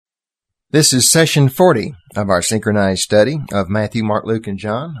This is session 40 of our synchronized study of Matthew, Mark, Luke, and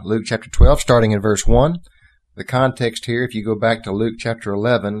John. Luke chapter 12, starting in verse 1. The context here, if you go back to Luke chapter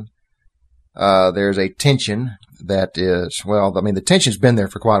 11, there's a tension that is, the tension's been there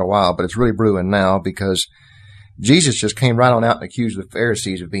for quite a while, but it's really brewing now because Jesus just came right on out and accused the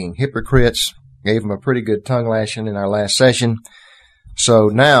Pharisees of being hypocrites, gave them a pretty good tongue lashing in our last session. So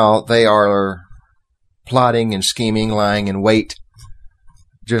now they are plotting and scheming, lying in wait,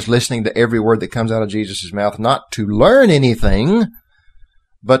 just listening to every word that comes out of Jesus' mouth, not to learn anything,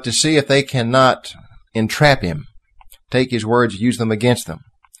 but to see if they cannot entrap him, take his words, use them against them.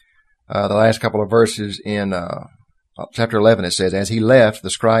 The last couple of verses in chapter 11, it says, "As he left, the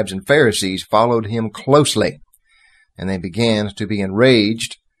scribes and Pharisees followed him closely, and they began to be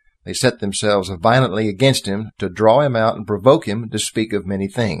enraged. They set themselves violently against him to draw him out and provoke him to speak of many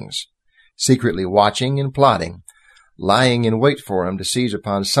things, secretly watching and plotting, lying in wait for him to seize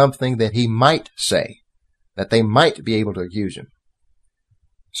upon something that he might say, that they might be able to accuse him."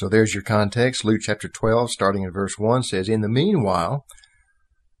 So there's your context. Luke chapter 12, starting in verse 1, says, "In the meanwhile,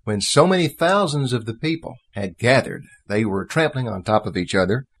 when so many thousands of the people had gathered, they were trampling on top of each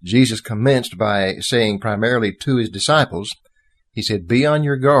other. Jesus commenced by saying primarily to his disciples, he said, 'Be on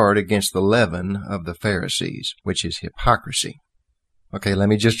your guard against the leaven of the Pharisees, which is hypocrisy.'" Okay, let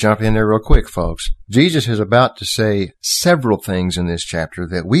me just jump in there real quick, folks. Jesus is about to say several things in this chapter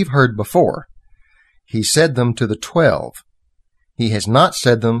that we've heard before. He said them to the 12. He has not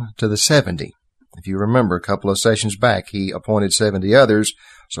said them to the 70. If you remember, a couple of sessions back, he appointed 70 others,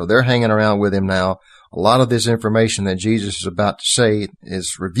 so they're hanging around with him now. A lot of this information that Jesus is about to say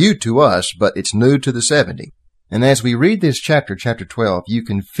is reviewed to us, but it's new to the 70. And as we read this chapter 12, you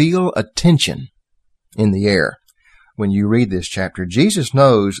can feel a tension in the air. When you read this chapter, Jesus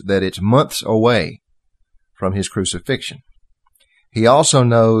knows that it's months away from his crucifixion. He also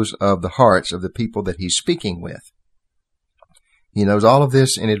knows of the hearts of the people that he's speaking with. He knows all of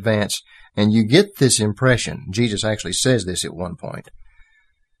this in advance, and you get this impression. Jesus actually says this at one point.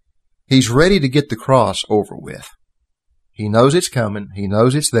 He's ready to get the cross over with. He knows it's coming. He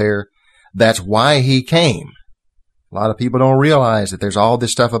knows it's there. That's why he came. A lot of people don't realize that there's all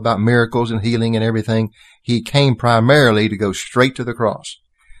this stuff about miracles and healing and everything. He came primarily to go straight to the cross.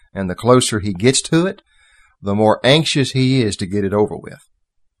 And the closer he gets to it, the more anxious he is to get it over with.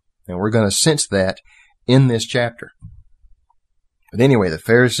 And we're going to sense that in this chapter. But anyway, the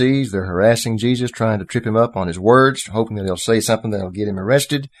Pharisees, they're harassing Jesus, trying to trip him up on his words, hoping that he'll say something that'll get him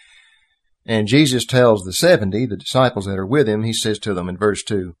arrested. And Jesus tells the 70, the disciples that are with him, he says to them in verse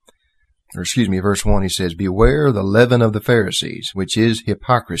 1, he says, "Beware the leaven of the Pharisees, which is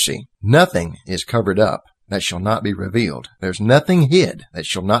hypocrisy. Nothing is covered up that shall not be revealed. There's nothing hid that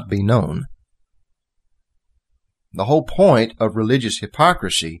shall not be known." The whole point of religious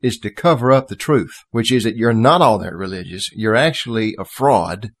hypocrisy is to cover up the truth, which is that you're not all that religious. You're actually a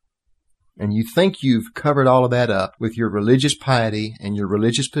fraud. And you think you've covered all of that up with your religious piety and your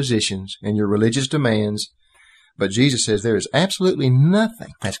religious positions and your religious demands. But Jesus says there is absolutely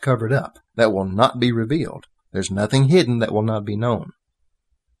nothing that's covered up that will not be revealed. There's nothing hidden that will not be known.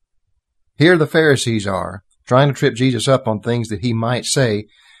 Here the Pharisees are trying to trip Jesus up on things that he might say,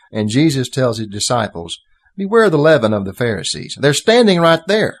 and Jesus tells his disciples, "Beware the leaven of the Pharisees." They're standing right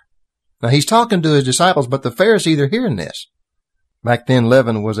there. Now he's talking to his disciples, but the Pharisees are hearing this. Back then,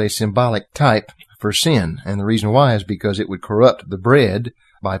 leaven was a symbolic type for sin, and the reason why is because it would corrupt the bread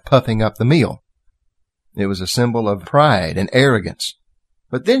by puffing up the meal. It was a symbol of pride and arrogance.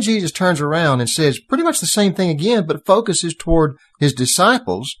 But then Jesus turns around and says pretty much the same thing again, but focuses toward his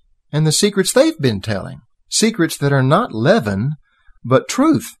disciples and the secrets they've been telling. Secrets that are not leaven, but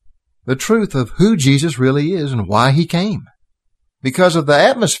truth. The truth of who Jesus really is and why he came. Because of the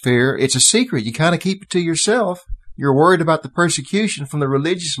atmosphere, it's a secret. You kind of keep it to yourself. You're worried about the persecution from the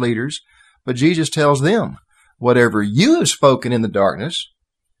religious leaders, but Jesus tells them, "Whatever you have spoken in the darkness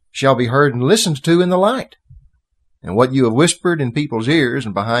shall be heard and listened to in the light. And what you have whispered in people's ears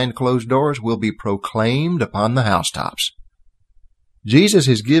and behind closed doors will be proclaimed upon the housetops." Jesus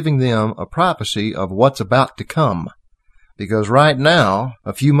is giving them a prophecy of what's about to come. Because right now,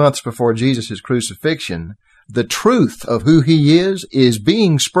 a few months before Jesus' crucifixion, the truth of who he is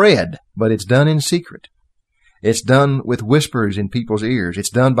being spread, but it's done in secret. It's done with whispers in people's ears. It's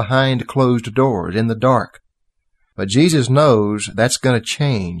done behind closed doors in the dark. But Jesus knows that's going to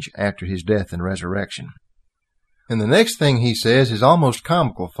change after his death and resurrection. And the next thing he says is almost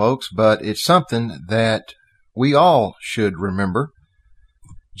comical, folks, but it's something that we all should remember.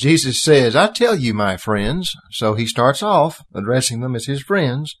 Jesus says, "I tell you, my friends," so he starts off addressing them as his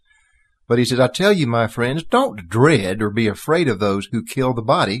friends, But he says, I tell you, my friends, don't dread or be afraid of those who kill the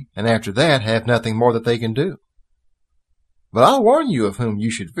body, and after that have nothing more that they can do. But I'll warn you of whom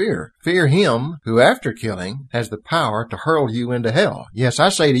you should fear. Fear him who, after killing, has the power to hurl you into hell. Yes, I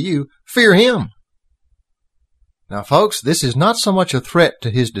say to you, fear him. Now, folks, this is not so much a threat to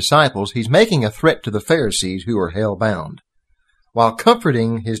his disciples. He's making a threat to the Pharisees who are hell-bound, while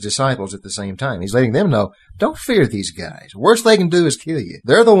comforting his disciples at the same time. He's letting them know, don't fear these guys. Worst they can do is kill you.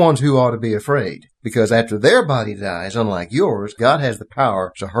 They're the ones who ought to be afraid, because after their body dies, unlike yours, God has the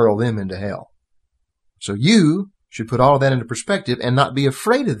power to hurl them into hell. So you should put all of that into perspective and not be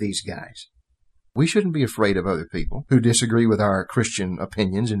afraid of these guys. We shouldn't be afraid of other people who disagree with our Christian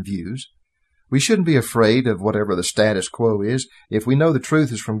opinions and views. We shouldn't be afraid of whatever the status quo is. If we know the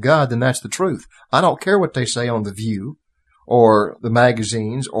truth is from God, then that's the truth. I don't care what they say on The View or the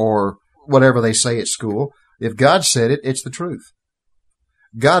magazines or whatever they say at school. If God said it, it's the truth.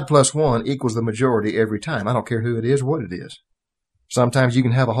 God plus one equals the majority every time. I don't care who it is, what it is. Sometimes you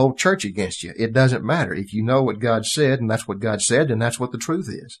can have a whole church against you. It doesn't matter. If you know what God said and that's what God said, then that's what the truth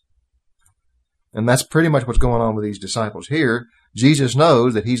is. And that's pretty much what's going on with these disciples here. Jesus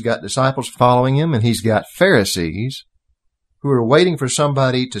knows that he's got disciples following him, and he's got Pharisees who are waiting for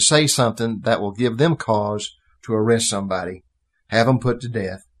somebody to say something that will give them cause to arrest somebody, have them put to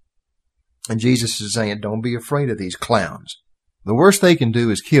death. And Jesus is saying, don't be afraid of these clowns. The worst they can do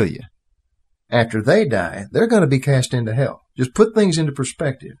is kill you. After they die, they're going to be cast into hell. Just put things into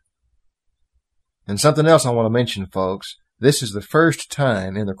perspective. And something else I want to mention, folks. This is the first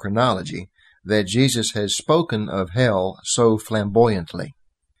time in the chronology that Jesus has spoken of hell so flamboyantly.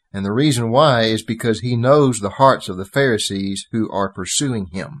 And the reason why is because he knows the hearts of the Pharisees who are pursuing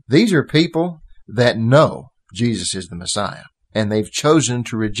him. These are people that know Jesus is the Messiah, and they've chosen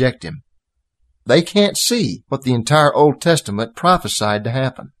to reject him. They can't see what the entire Old Testament prophesied to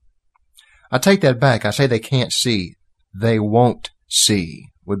happen. I take that back. I say they can't see. They won't see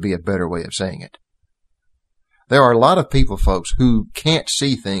would be a better way of saying it. There are a lot of people, folks, who can't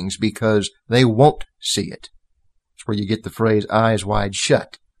see things because they won't see it. That's where you get the phrase, eyes wide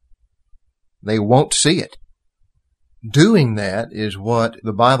shut. They won't see it. Doing that is what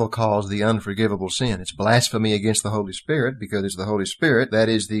the Bible calls the unforgivable sin. It's blasphemy against the Holy Spirit, because it's the Holy Spirit that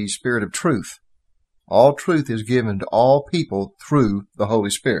is the Spirit of truth. All truth is given to all people through the Holy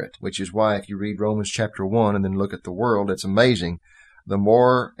Spirit, which is why if you read Romans chapter 1 and then look at the world, it's amazing. The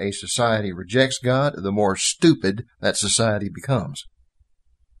more a society rejects God, the more stupid that society becomes.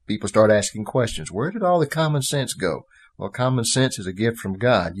 People start asking questions. Where did all the common sense go? Well, common sense is a gift from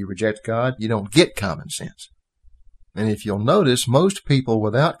God. You reject God, you don't get common sense. And if you'll notice, most people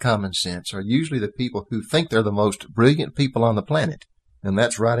without common sense are usually the people who think they're the most brilliant people on the planet. And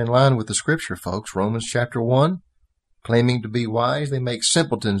that's right in line with the Scripture, folks. Romans chapter 1. Claiming to be wise, they make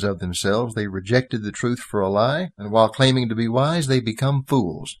simpletons of themselves. They rejected the truth for a lie, and while claiming to be wise, they become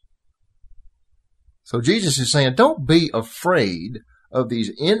fools. So Jesus is saying, don't be afraid of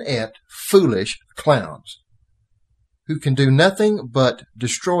these inept, foolish clowns who can do nothing but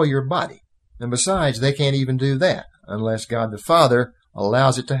destroy your body. And besides, they can't even do that unless God the Father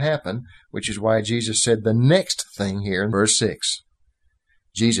allows it to happen, which is why Jesus said the next thing here in verse 6.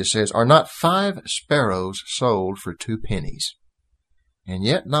 Jesus says, are not 5 sparrows sold for 2 pennies? And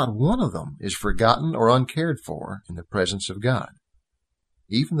yet not one of them is forgotten or uncared for in the presence of God.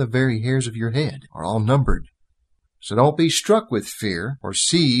 Even the very hairs of your head are all numbered. So don't be struck with fear or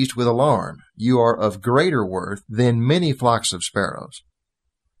seized with alarm. You are of greater worth than many flocks of sparrows.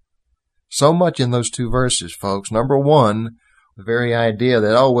 So much in those 2 verses, folks. Number 1, the very idea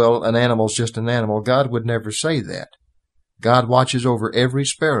that, oh, well, an animal's just an animal. God would never say that. God watches over every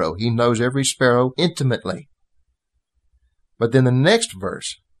sparrow. He knows every sparrow intimately. But then the next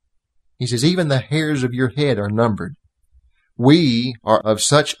verse, he says, even the hairs of your head are numbered. We are of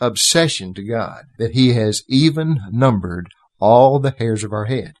such obsession to God that he has even numbered all the hairs of our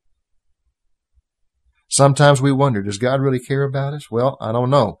head. Sometimes we wonder, does God really care about us? Well, I don't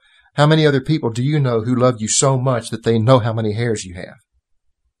know. How many other people do you know who love you so much that they know how many hairs you have?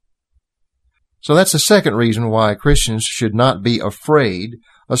 So that's the second reason why Christians should not be afraid,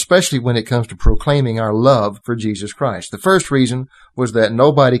 especially when it comes to proclaiming our love for Jesus Christ. The first reason was that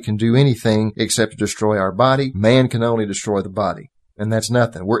nobody can do anything except to destroy our body. Man can only destroy the body. And that's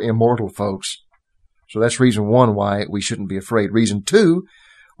nothing. We're immortal, folks. So that's reason 1 why we shouldn't be afraid. Reason 2,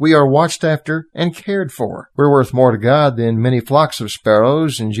 we are watched after and cared for. We're worth more to God than many flocks of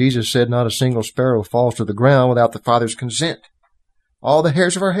sparrows, and Jesus said not a single sparrow falls to the ground without the Father's consent. All the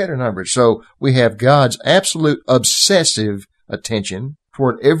hairs of our head are numbered. So we have God's absolute obsessive attention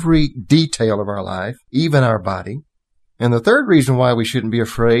toward every detail of our life, even our body. And the third reason why we shouldn't be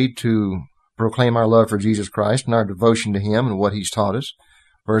afraid to proclaim our love for Jesus Christ and our devotion to Him and what He's taught us.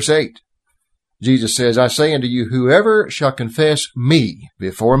 Verse 8, Jesus says, I say unto you, whoever shall confess me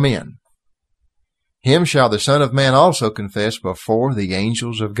before men, him shall the Son of Man also confess before the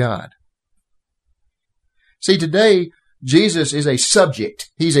angels of God. See, today, Jesus is a subject.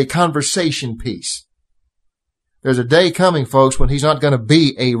 He's a conversation piece. There's a day coming, folks, when He's not going to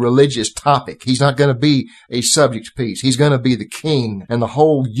be a religious topic. He's not going to be a subject piece. He's going to be the King, and the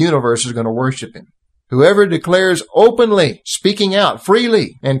whole universe is going to worship Him. Whoever declares openly, speaking out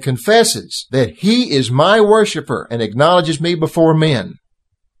freely, and confesses that He is my worshiper and acknowledges me before men,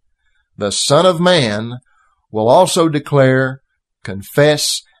 the Son of Man will also declare,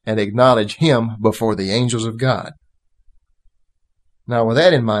 confess, and acknowledge Him before the angels of God. Now, with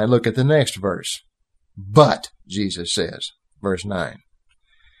that in mind, look at the next verse. But, Jesus says, verse 9,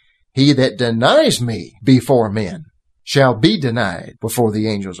 he that denies me before men shall be denied before the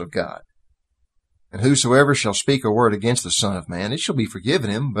angels of God. And whosoever shall speak a word against the Son of Man, it shall be forgiven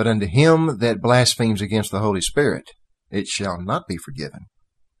him, but unto him that blasphemes against the Holy Spirit, it shall not be forgiven.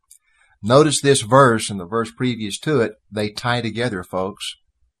 Notice this verse and the verse previous to it, they tie together, folks.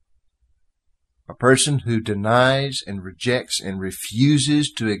 A person who denies and rejects and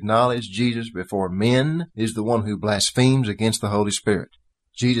refuses to acknowledge Jesus before men is the one who blasphemes against the Holy Spirit.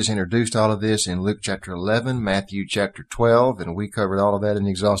 Jesus introduced all of this in Luke chapter 11, Matthew chapter 12, and we covered all of that in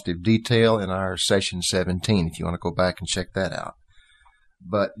exhaustive detail in our session 17, if you want to go back and check that out.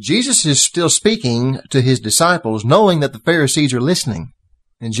 But Jesus is still speaking to His disciples, knowing that the Pharisees are listening.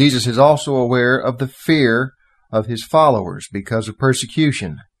 And Jesus is also aware of the fear of His followers because of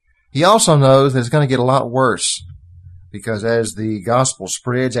persecution. He also knows that it's going to get a lot worse because as the gospel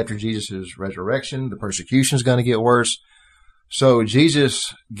spreads after Jesus' resurrection, the persecution is going to get worse. So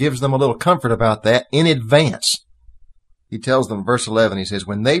Jesus gives them a little comfort about that in advance. He tells them, verse 11, he says,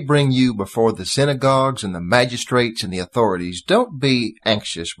 when they bring you before the synagogues and the magistrates and the authorities, don't be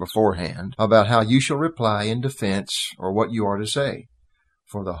anxious beforehand about how you shall reply in defense or what you are to say.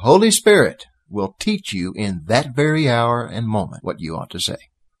 For the Holy Spirit will teach you in that very hour and moment what you ought to say.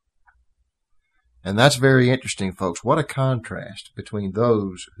 And that's very interesting, folks. What a contrast between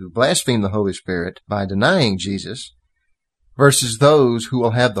those who blaspheme the Holy Spirit by denying Jesus versus those who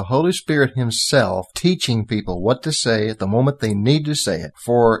will have the Holy Spirit Himself teaching people what to say at the moment they need to say it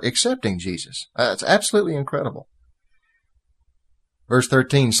for accepting Jesus. It's absolutely incredible. Verse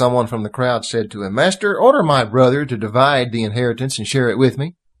 13, someone from the crowd said to him, Master, order my brother to divide the inheritance and share it with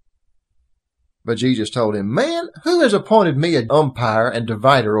me. But Jesus told him, Man, who has appointed me an umpire and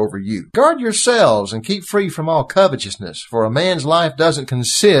divider over you? Guard yourselves and keep free from all covetousness, for a man's life doesn't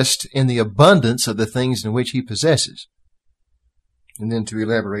consist in the abundance of the things in which he possesses. And then to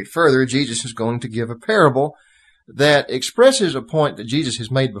elaborate further, Jesus is going to give a parable that expresses a point that Jesus has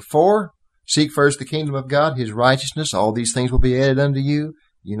made before. Seek first the kingdom of God, His righteousness, all these things will be added unto you.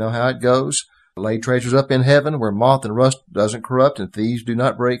 You know how it goes. Lay treasures up in heaven where moth and rust doesn't corrupt and thieves do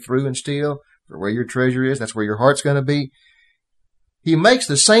not break through and steal. For where your treasure is, that's where your heart's going to be. He makes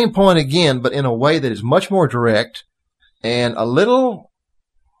the same point again, but in a way that is much more direct and a little,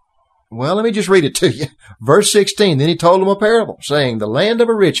 well, let me just read it to you. Verse 16, then He told them a parable, saying, The land of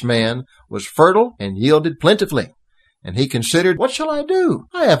a rich man was fertile and yielded plentifully. And he considered, What shall I do?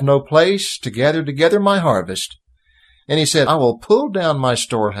 I have no place to gather together my harvest. And he said, I will pull down my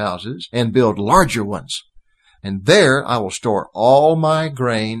storehouses and build larger ones. And there I will store all my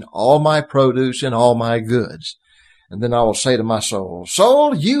grain, all my produce, and all my goods. And then I will say to my soul,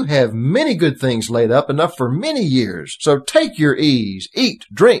 Soul, you have many good things laid up, enough for many years. So take your ease, eat,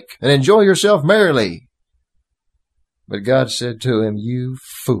 drink, and enjoy yourself merrily. But God said to him, You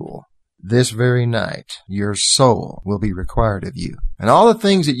fool, this very night your soul will be required of you. And all the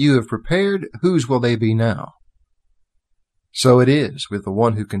things that you have prepared, whose will they be now? So it is with the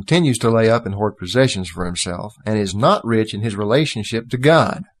one who continues to lay up and hoard possessions for himself and is not rich in his relationship to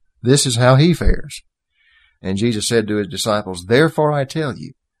God. This is how he fares. And Jesus said to His disciples, Therefore I tell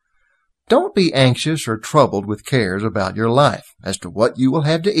you, don't be anxious or troubled with cares about your life as to what you will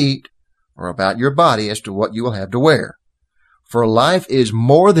have to eat, or about your body as to what you will have to wear. For life is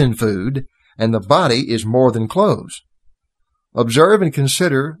more than food, and the body is more than clothes. Observe and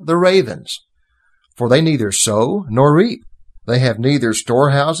consider the ravens, for they neither sow nor reap. They have neither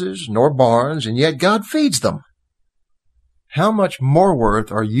storehouses nor barns, and yet God feeds them. How much more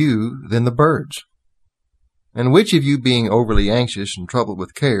worth are you than the birds? And which of you, being overly anxious and troubled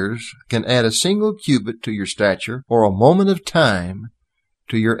with cares, can add a single cubit to your stature, or a moment of time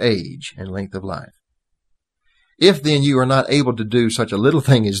to your age and length of life? If then you are not able to do such a little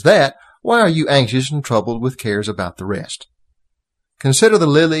thing as that, Why are you anxious and troubled with cares about the rest? Consider the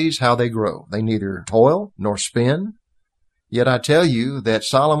lilies, how they grow. They neither toil nor spin. Yet I tell you that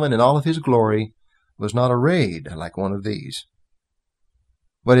Solomon in all of his glory was not arrayed like one of these.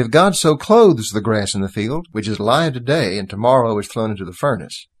 But if God so clothes the grass in the field, which is alive today and tomorrow is thrown into the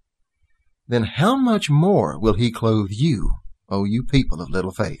furnace, then how much more will he clothe you, O you people of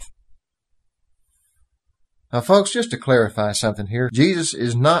little faith? Now, folks, just to clarify something here, Jesus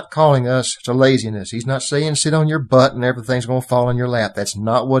is not calling us to laziness. He's not saying sit on your butt and everything's going to fall in your lap. That's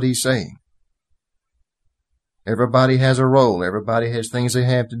not what he's saying. Everybody has a role. Everybody has things they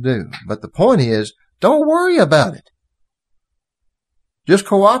have to do. But the point is, don't worry about it. Just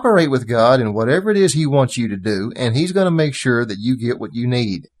cooperate with God in whatever it is he wants you to do, and he's going to make sure that you get what you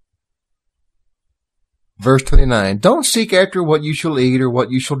need. Verse 29, don't seek after what you shall eat or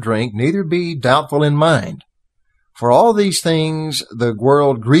what you shall drink, neither be doubtful in mind. For all these things the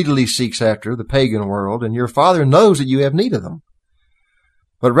world greedily seeks after, the pagan world, and your Father knows that you have need of them.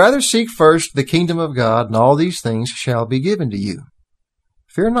 But rather seek first the kingdom of God, and all these things shall be given to you.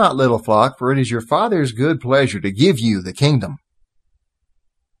 Fear not, little flock, for it is your Father's good pleasure to give you the kingdom.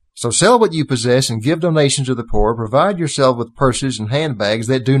 So sell what you possess and give donations to the poor. Provide yourself with purses and handbags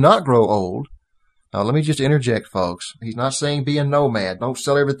that do not grow old. Now, let me just interject, folks. He's not saying be a nomad. Don't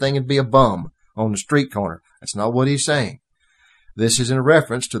sell everything and be a bum on the street corner. That's not what he's saying. This is in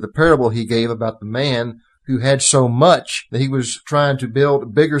reference to the parable he gave about the man who had so much that he was trying to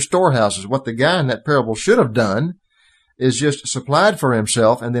build bigger storehouses. What the guy in that parable should have done is just supplied for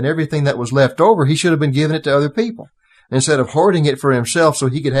himself, and then everything that was left over, he should have been giving it to other people, instead of hoarding it for himself so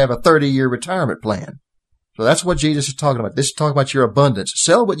he could have a 30-year retirement plan. So that's what Jesus is talking about. This is talking about your abundance.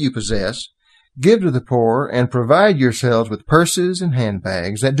 Sell what you possess, give to the poor, and provide yourselves with purses and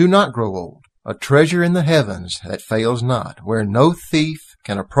handbags that do not grow old, a treasure in the heavens that fails not, where no thief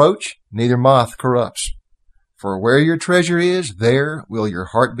can approach, neither moth corrupts. For where your treasure is, there will your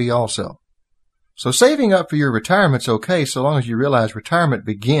heart be also. So saving up for your retirement's okay, so long as you realize retirement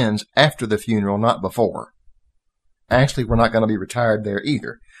begins after the funeral, not before. Actually, we're not going to be retired there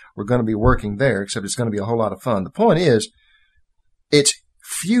either. We're going to be working there, except it's going to be a whole lot of fun. The point is, it's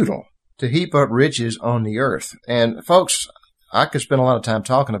futile to heap up riches on the earth. And folks, I could spend a lot of time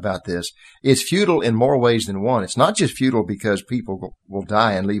talking about this. It's futile in more ways than one. It's not just futile because people will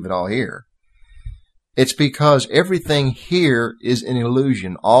die and leave it all here. It's because everything here is an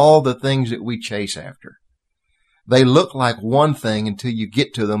illusion. All the things that we chase after, they look like one thing until you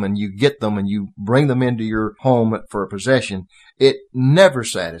get to them and you get them and you bring them into your home for a possession. It never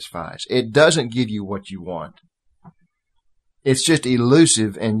satisfies. It doesn't give you what you want. It's just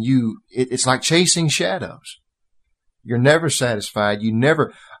elusive, and it's like chasing shadows. You're never satisfied. You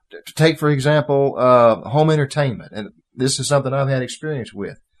never, take for example, home entertainment. And this is something I've had experience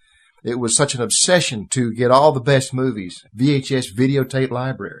with. It was such an obsession to get all the best movies, VHS videotape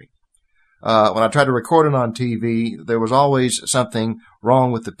library. When I tried to record it on TV, there was always something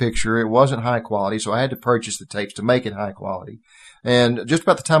wrong with the picture. It wasn't high quality, so I had to purchase the tapes to make it high quality. And just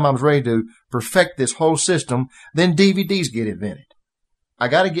about the time I was ready to perfect this whole system, then DVDs get invented. I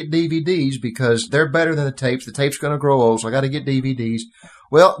got to get DVDs because they're better than the tapes. The tape's going to grow old, so I got to get DVDs.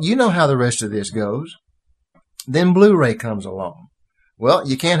 Well, you know how the rest of this goes. Then Blu-ray comes along. Well,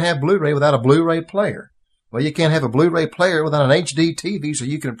 you can't have Blu-ray without a Blu-ray player. Well, you can't have a Blu-ray player without an HD TV so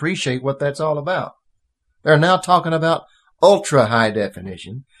you can appreciate what that's all about. They're now talking about ultra high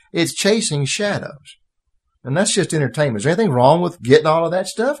definition. It's chasing shadows. And that's just entertainment. Is there anything wrong with getting all of that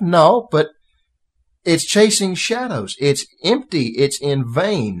stuff? No, but it's chasing shadows. It's empty. It's in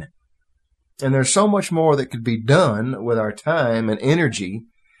vain. And there's so much more that could be done with our time and energy.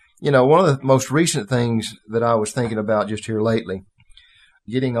 You know, one of the most recent things that I was thinking about just here lately,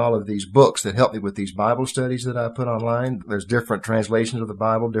 getting all of these books that help me with these Bible studies that I put online. There's different translations of the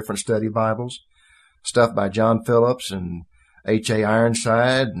Bible, different study Bibles, stuff by John Phillips and H.A.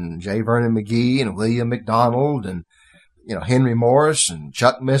 Ironside and J. Vernon McGee and William MacDonald and, Henry Morris and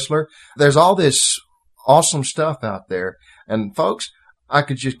Chuck Missler. There's all this awesome stuff out there. And folks, I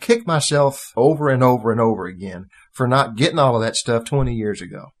could just kick myself over and over and over again for not getting all of that stuff 20 years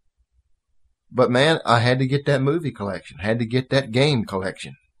ago. But man, I had to get that movie collection, had to get that game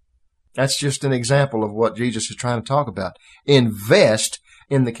collection. That's just an example of what Jesus is trying to talk about. Invest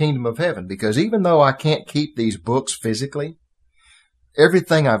in the kingdom of heaven, because even though I can't keep these books physically,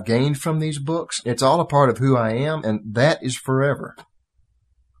 everything I've gained from these books, it's all a part of who I am, and that is forever.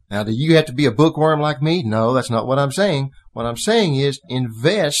 Now, do you have to be a bookworm like me? No, that's not what I'm saying. What I'm saying is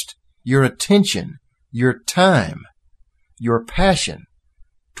invest your attention, your time, your passion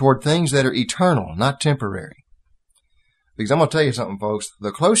toward things that are eternal, not temporary. Because I'm going to tell you something, folks.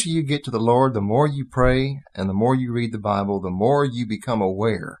 The closer you get to the Lord, the more you pray and the more you read the Bible, the more you become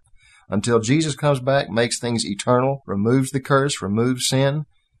aware. Until Jesus comes back, makes things eternal, removes the curse, removes sin,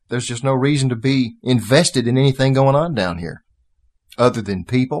 there's just no reason to be invested in anything going on down here other than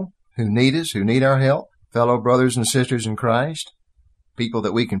people who need us, who need our help, fellow brothers and sisters in Christ, people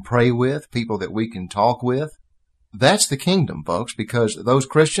that we can pray with, people that we can talk with. That's the kingdom, folks, because those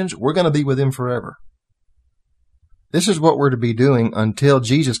Christians, we're going to be with Him forever. This is what we're to be doing until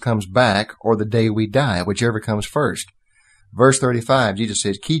Jesus comes back or the day we die, whichever comes first. Verse 35, Jesus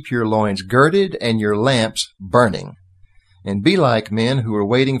says, keep your loins girded and your lamps burning, and be like men who are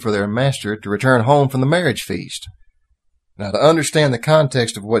waiting for their master to return home from the marriage feast. Now, to understand the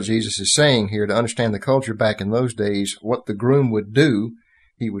context of what Jesus is saying here, to understand the culture back in those days, what the groom would do,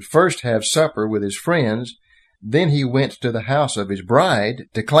 he would first have supper with his friends, then he went to the house of his bride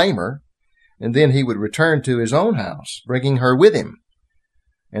to claim her, and then he would return to his own house, bringing her with him.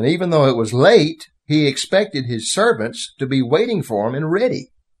 And even though it was late, he expected his servants to be waiting for him and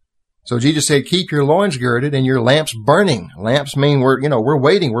ready. So Jesus said, keep your loins girded and your lamps burning. Lamps mean we're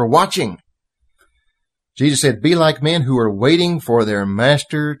waiting, we're watching. Jesus said, be like men who are waiting for their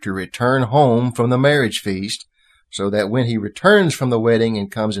master to return home from the marriage feast, so that when he returns from the wedding and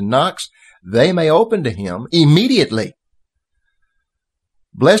comes and knocks, they may open to him immediately.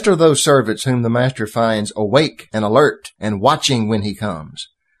 Blessed are those servants whom the master finds awake and alert and watching when he comes.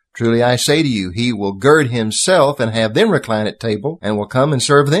 Truly I say to you, he will gird himself and have them recline at table and will come and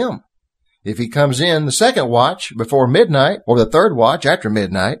serve them. If he comes in the second watch before midnight or the third watch after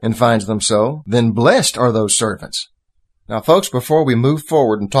midnight and finds them so, then blessed are those servants. Now, folks, before we move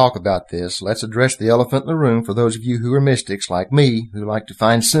forward and talk about this, let's address the elephant in the room for those of you who are mystics like me, who like to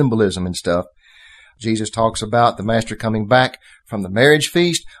find symbolism and stuff. Jesus talks about the master coming back from the marriage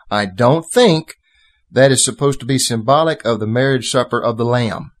feast. I don't think that is supposed to be symbolic of the marriage supper of the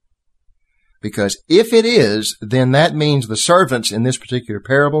Lamb. Because if it is, then that means the servants in this particular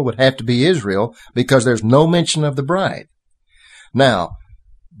parable would have to be Israel, because there's no mention of the bride. Now,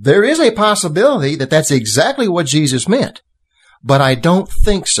 there is a possibility that that's exactly what Jesus meant, but I don't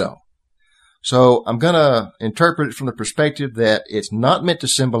think so. So I'm going to interpret it from the perspective that it's not meant to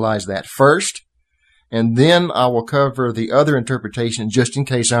symbolize that first, and then I will cover the other interpretation just in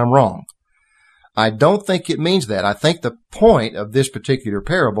case I'm wrong. I don't think it means that. I think the point of this particular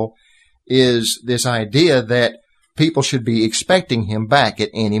parable is this idea that people should be expecting him back at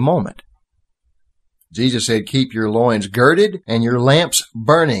any moment. Jesus said, keep your loins girded and your lamps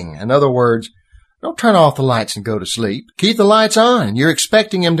burning. In other words, don't turn off the lights and go to sleep. Keep the lights on. You're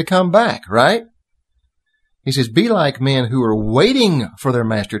expecting him to come back, right? He says, be like men who are waiting for their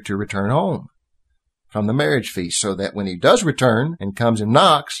master to return home from the marriage feast, so that when he does return and comes and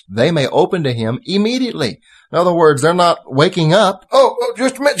knocks, they may open to him immediately. In other words, they're not waking up,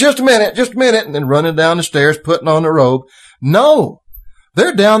 just a minute, and then running down the stairs, putting on the robe. No,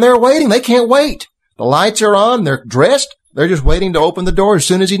 they're down there waiting. They can't wait. The lights are on. They're dressed. They're just waiting to open the door as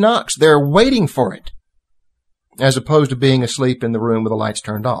soon as he knocks. They're waiting for it, as opposed to being asleep in the room with the lights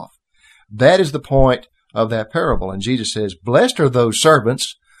turned off. That is the point of that parable. And Jesus says, blessed are those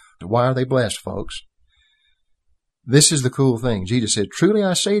servants. Why are they blessed, folks? This is the cool thing. Jesus said, truly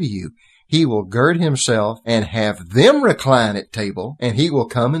I say to you, he will gird himself and have them recline at table, and he will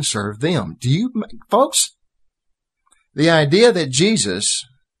come and serve them. Folks, the idea that Jesus,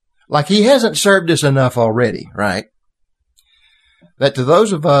 like he hasn't served us enough already, right? That to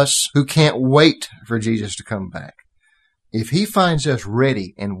those of us who can't wait for Jesus to come back, if he finds us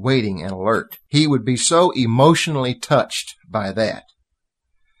ready and waiting and alert, he would be so emotionally touched by that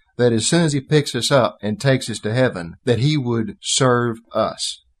as soon as he picks us up and takes us to heaven, that he would serve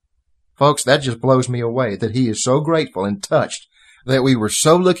us. Folks, that just blows me away, that he is so grateful and touched that we were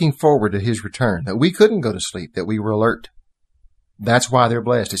so looking forward to his return, that we couldn't go to sleep, that we were alert. That's why they're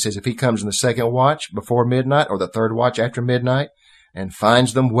blessed. It says if he comes in the second watch before midnight or the third watch after midnight and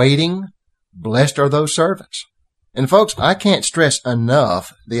finds them waiting, blessed are those servants. And folks, I can't stress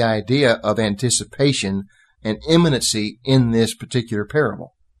enough the idea of anticipation and imminency in this particular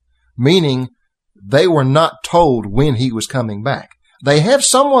parable. Meaning, they were not told when he was coming back. They have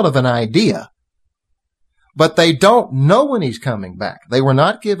somewhat of an idea, but they don't know when he's coming back. They were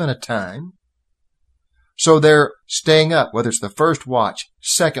not given a time. So they're staying up, whether it's the first watch,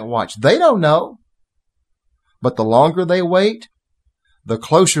 second watch. They don't know. But the longer they wait, the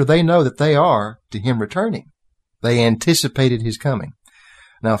closer they know that they are to him returning. They anticipated his coming.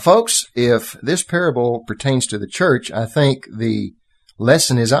 Now, folks, if this parable pertains to the church, I think the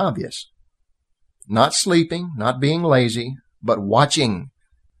lesson is obvious. Not sleeping, not being lazy, but watching.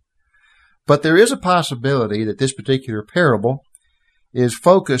 But there is a possibility that this particular parable is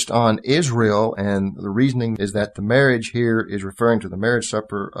focused on Israel, and the reasoning is that the marriage here is referring to the marriage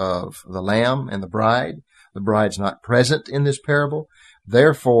supper of the Lamb and the bride. The bride's not present in this parable.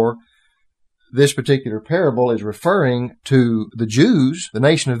 Therefore, this particular parable is referring to the Jews, the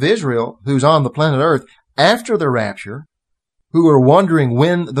nation of Israel, who's on the planet Earth after the rapture, who are wondering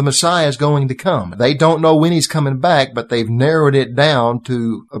when the Messiah is going to come. They don't know when he's coming back, but they've narrowed it down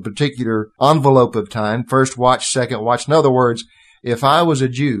to a particular envelope of time. First watch, second watch. In other words, if I was a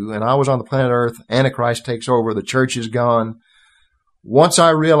Jew and I was on the planet Earth, Antichrist takes over, the church is gone. Once I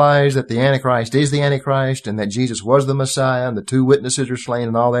realize that the Antichrist is the Antichrist and that Jesus was the Messiah and the two witnesses are slain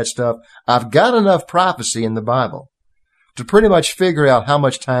and all that stuff, I've got enough prophecy in the Bible to pretty much figure out how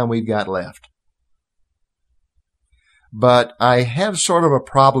much time we've got left. But I have sort of a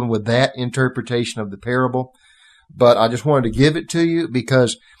problem with that interpretation of the parable. But I just wanted to give it to you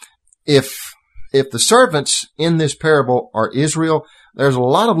because if the servants in this parable are Israel, there's a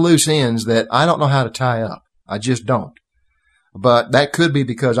lot of loose ends that I don't know how to tie up. I just don't. But that could be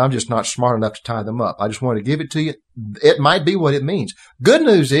because I'm just not smart enough to tie them up. I just wanted to give it to you. It might be what it means. Good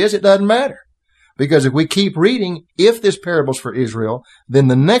news is it doesn't matter. Because if we keep reading, if this parable's for Israel, then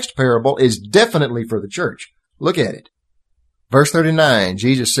the next parable is definitely for the church. Look at it. Verse 39,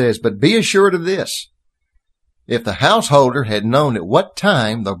 Jesus says, "But be assured of this. If the householder had known at what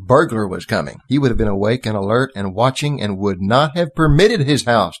time the burglar was coming, he would have been awake and alert and watching and would not have permitted his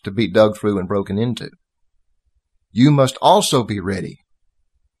house to be dug through and broken into. You must also be ready,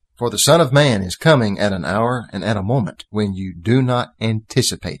 for the Son of Man is coming at an hour and at a moment when you do not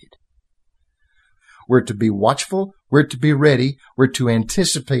anticipate it." We're to be watchful. We're to be ready. We're to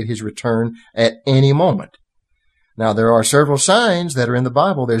anticipate his return at any moment. Now, there are several signs that are in the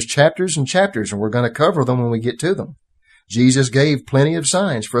Bible. There's chapters and chapters, and we're going to cover them when we get to them. Jesus gave plenty of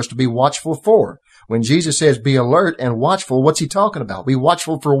signs for us to be watchful for. When Jesus says be alert and watchful, what's he talking about? Be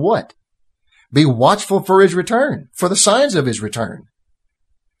watchful for what? Be watchful for his return, for the signs of his return.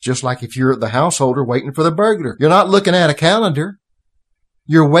 Just like if you're the householder waiting for the burglar. You're not looking at a calendar.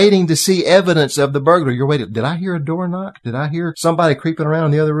 You're waiting to see evidence of the burglar. You're waiting. Did I hear a door knock? Did I hear somebody creeping around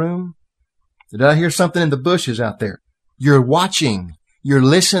in the other room? Did I hear something in the bushes out there? You're watching. You're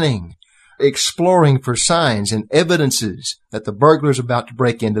listening, exploring for signs and evidences that the burglar's about to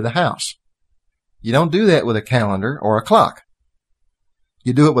break into the house. You don't do that with a calendar or a clock.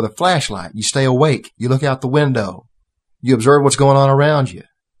 You do it with a flashlight. You stay awake. You look out the window. You observe what's going on around you.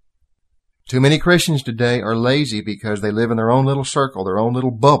 Too many Christians today are lazy because they live in their own little circle, their own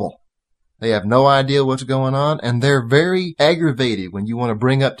little bubble. They have no idea what's going on, and they're very aggravated when you want to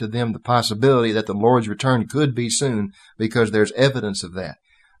bring up to them the possibility that the Lord's return could be soon because there's evidence of that.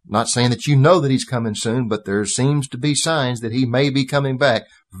 Not saying that you know that he's coming soon, but there seems to be signs that he may be coming back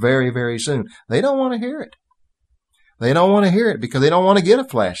very, very soon. They don't want to hear it. They don't want to hear it because they don't want to get a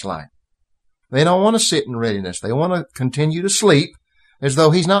flashlight. They don't want to sit in readiness. They want to continue to sleep as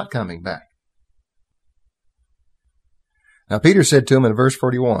though he's not coming back. Now, Peter said to him in verse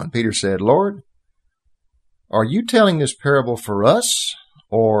 41, Peter said, "Lord, are you telling this parable for us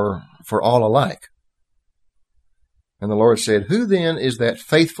or for all alike?" And the Lord said, "Who then is that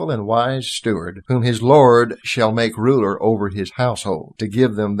faithful and wise steward whom his Lord shall make ruler over his household to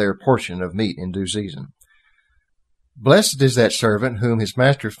give them their portion of meat in due season? Blessed is that servant whom his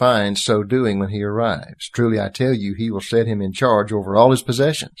master finds so doing when he arrives. Truly I tell you, he will set him in charge over all his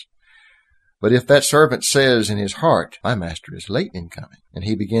possessions. But if that servant says in his heart, 'My master is late in coming,' and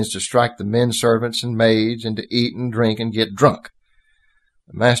he begins to strike the men servants and maids and to eat and drink and get drunk,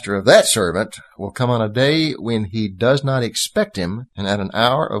 the master of that servant will come on a day when he does not expect him and at an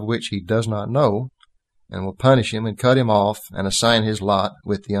hour of which he does not know, and will punish him and cut him off and assign his lot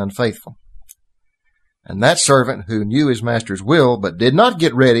with the unfaithful. And that servant who knew his master's will but did not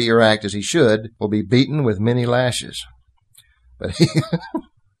get ready or act as he should will be beaten with many lashes. But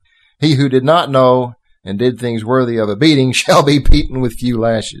he who did not know and did things worthy of a beating shall be beaten with few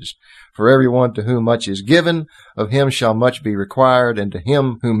lashes. For everyone to whom much is given, of him shall much be required, and to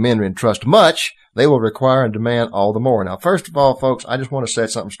him whom men entrust much, they will require and demand all the more." Now, first of all, folks, I just want to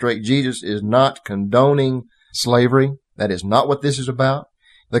set something straight. Jesus is not condoning slavery. That is not what this is about.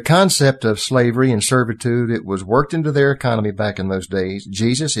 The concept of slavery and servitude, it was worked into their economy back in those days.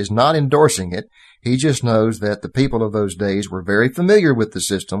 Jesus is not endorsing it. He just knows that the people of those days were very familiar with the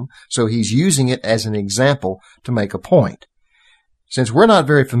system, so he's using it as an example to make a point. Since we're not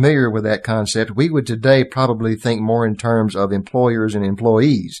very familiar with that concept, we would today probably think more in terms of employers and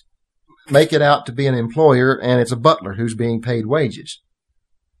employees. Make it out to be an employer, and it's a butler who's being paid wages.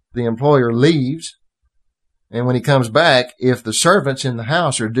 The employer leaves, And when he comes back, if the servants in the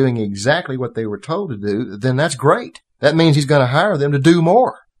house are doing exactly what they were told to do, then that's great. That means he's going to hire them to do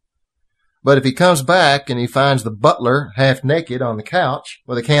more. But if he comes back and he finds the butler half naked on the couch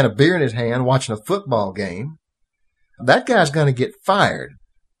with a can of beer in his hand watching a football game, that guy's going to get fired.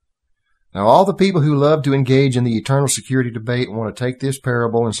 Now, all the people who love to engage in the eternal security debate want to take this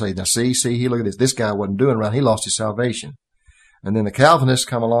parable and say, now see, look at this. This guy wasn't doing right. He lost his salvation. And then the Calvinists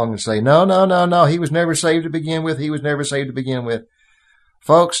come along and say, no. He was never saved to begin with. He was never saved to begin with.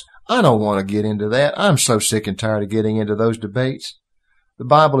 Folks, I don't want to get into that. I'm so sick and tired of getting into those debates. The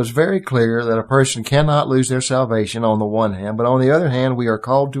Bible is very clear that a person cannot lose their salvation on the one hand, but on the other hand, we are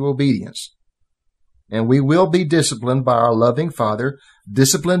called to obedience. And we will be disciplined by our loving Father,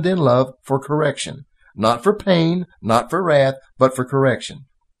 disciplined in love for correction. Not for pain, not for wrath, but for correction.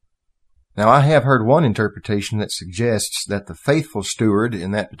 Now, I have heard one interpretation that suggests that the faithful steward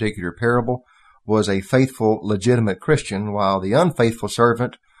in that particular parable was a faithful, legitimate Christian, while the unfaithful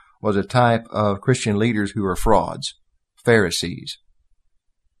servant was a type of Christian leaders who are frauds, Pharisees.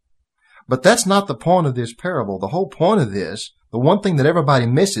 But that's not the point of this parable. The whole point of this, the one thing that everybody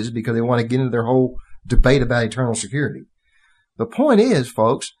misses because they want to get into their whole debate about eternal security. The point is,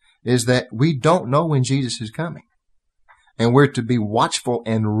 folks, is that we don't know when Jesus is coming. And we're to be watchful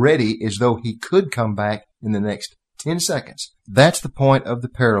and ready as though he could come back in the next 10 seconds. That's the point of the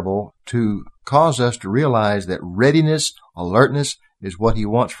parable, to cause us to realize that readiness, alertness is what he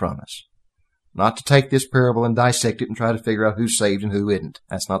wants from us. Not to take this parable and dissect it and try to figure out who's saved and who isn't.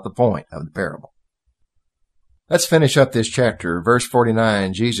 That's not the point of the parable. Let's finish up this chapter. Verse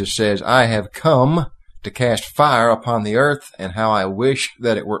 49, Jesus says, I have come to cast fire upon the earth, and how I wish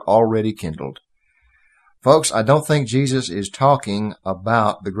that it were already kindled. Folks, I don't think Jesus is talking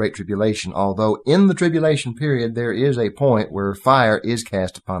about the Great Tribulation, although in the tribulation period there is a point where fire is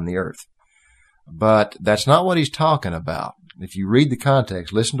cast upon the earth. But that's not what he's talking about. If you read the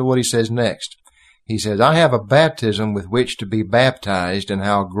context, listen to what he says next. He says, I have a baptism with which to be baptized, and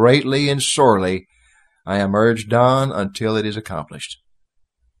how greatly and sorely I am urged on until it is accomplished.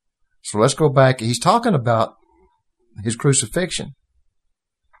 So let's go back. He's talking about his crucifixion,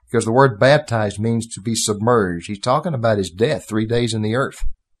 because the word baptized means to be submerged. He's talking about his death, 3 days in the earth.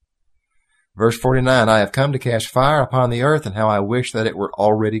 Verse 49, I have come to cast fire upon the earth, and how I wish that it were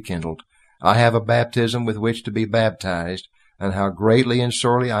already kindled. I have a baptism with which to be baptized, and how greatly and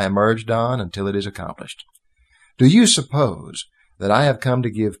sorely I am urged on until it is accomplished. Do you suppose that I have come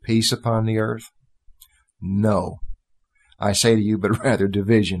to give peace upon the earth? No, I say to you, but rather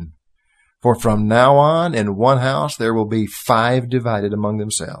division. For from now on in one house there will be 5 divided among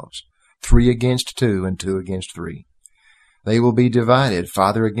themselves, 3 against 2 and 2 against 3. They will be divided,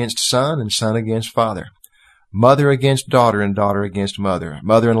 father against son and son against father, mother against daughter and daughter against mother,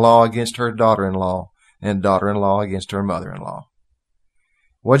 mother-in-law against her daughter-in-law, and daughter-in-law against her mother-in-law.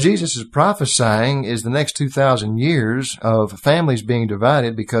 What Jesus is prophesying is the next 2,000 years of families being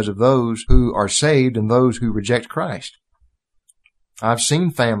divided because of those who are saved and those who reject Christ. I've seen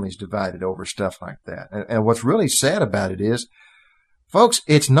families divided over stuff like that. And what's really sad about it is, folks,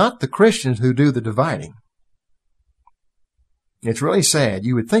 it's not the Christians who do the dividing. It's really sad.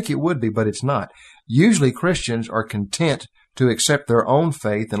 You would think it would be, but it's not. Usually Christians are content to accept their own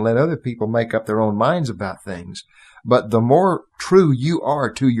faith and let other people make up their own minds about things. But the more true you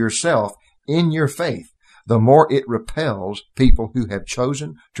are to yourself in your faith, the more it repels people who have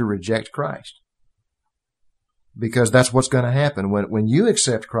chosen to reject Christ. Because that's what's going to happen. When you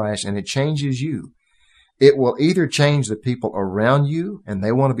accept Christ and it changes you, it will either change the people around you and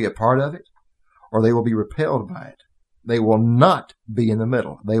they want to be a part of it, or they will be repelled by it. They will not be in the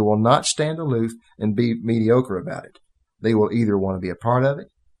middle. They will not stand aloof and be mediocre about it. They will either want to be a part of it,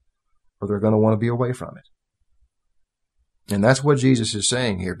 or they're going to want to be away from it. And that's what Jesus is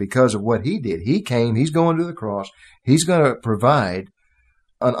saying here because of what he did. He came, he's going to the cross, he's going to provide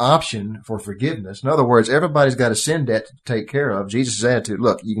an option for forgiveness. In other words, everybody's got a sin debt to take care of. Jesus' attitude,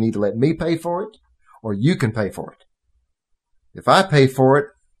 look, you can either let me pay for it, or you can pay for it. If I pay for it,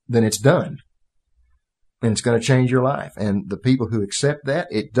 then it's done. And it's going to change your life. And the people who accept that,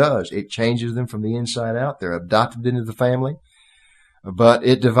 it does. It changes them from the inside out. They're adopted into the family. But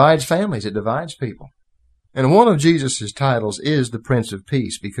it divides families. It divides people. And one of Jesus' titles is the Prince of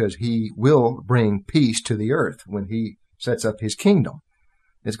Peace, because he will bring peace to the earth when he sets up his kingdom.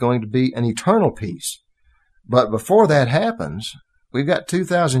 It's going to be an eternal peace. But before that happens, we've got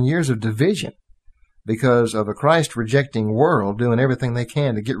 2,000 years of division because of a Christ-rejecting world doing everything they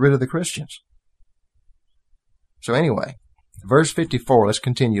can to get rid of the Christians. So anyway, verse 54, let's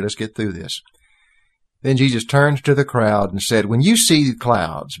continue. Let's get through this. Then Jesus turns to the crowd and said, when you see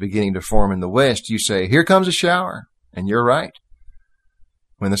clouds beginning to form in the west, you say, here comes a shower. And you're right.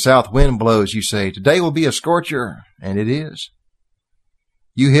 When the south wind blows, you say, today will be a scorcher. And it is.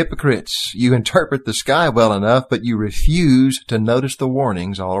 You hypocrites, you interpret the sky well enough, but you refuse to notice the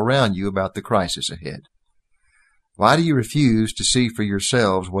warnings all around you about the crisis ahead. Why do you refuse to see for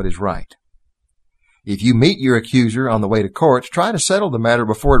yourselves what is right? If you meet your accuser on the way to court, try to settle the matter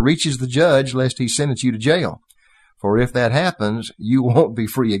before it reaches the judge, lest he sentence you to jail. For if that happens, you won't be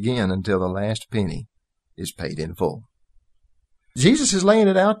free again until the last penny is paid in full. Jesus is laying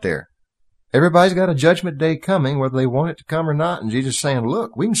it out there. Everybody's got a judgment day coming, whether they want it to come or not. And Jesus is saying,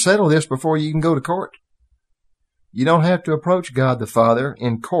 look, we can settle this before you can go to court. You don't have to approach God the Father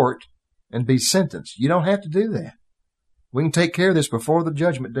in court and be sentenced. You don't have to do that. We can take care of this before the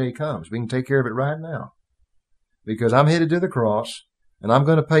judgment day comes. We can take care of it right now. Because I'm headed to the cross, and I'm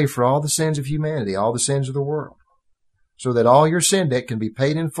going to pay for all the sins of humanity, all the sins of the world, so that all your sin debt can be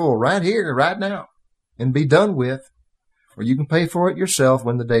paid in full right here, right now, and be done with. Or you can pay for it yourself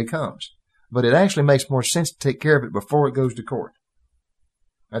when the day comes. But it actually makes more sense to take care of it before it goes to court.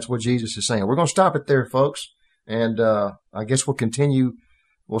 That's what Jesus is saying. We're going to stop it there, folks. And I guess we'll continue.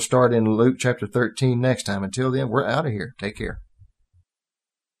 We'll start in Luke chapter 13 next time. Until then, we're out of here. Take care.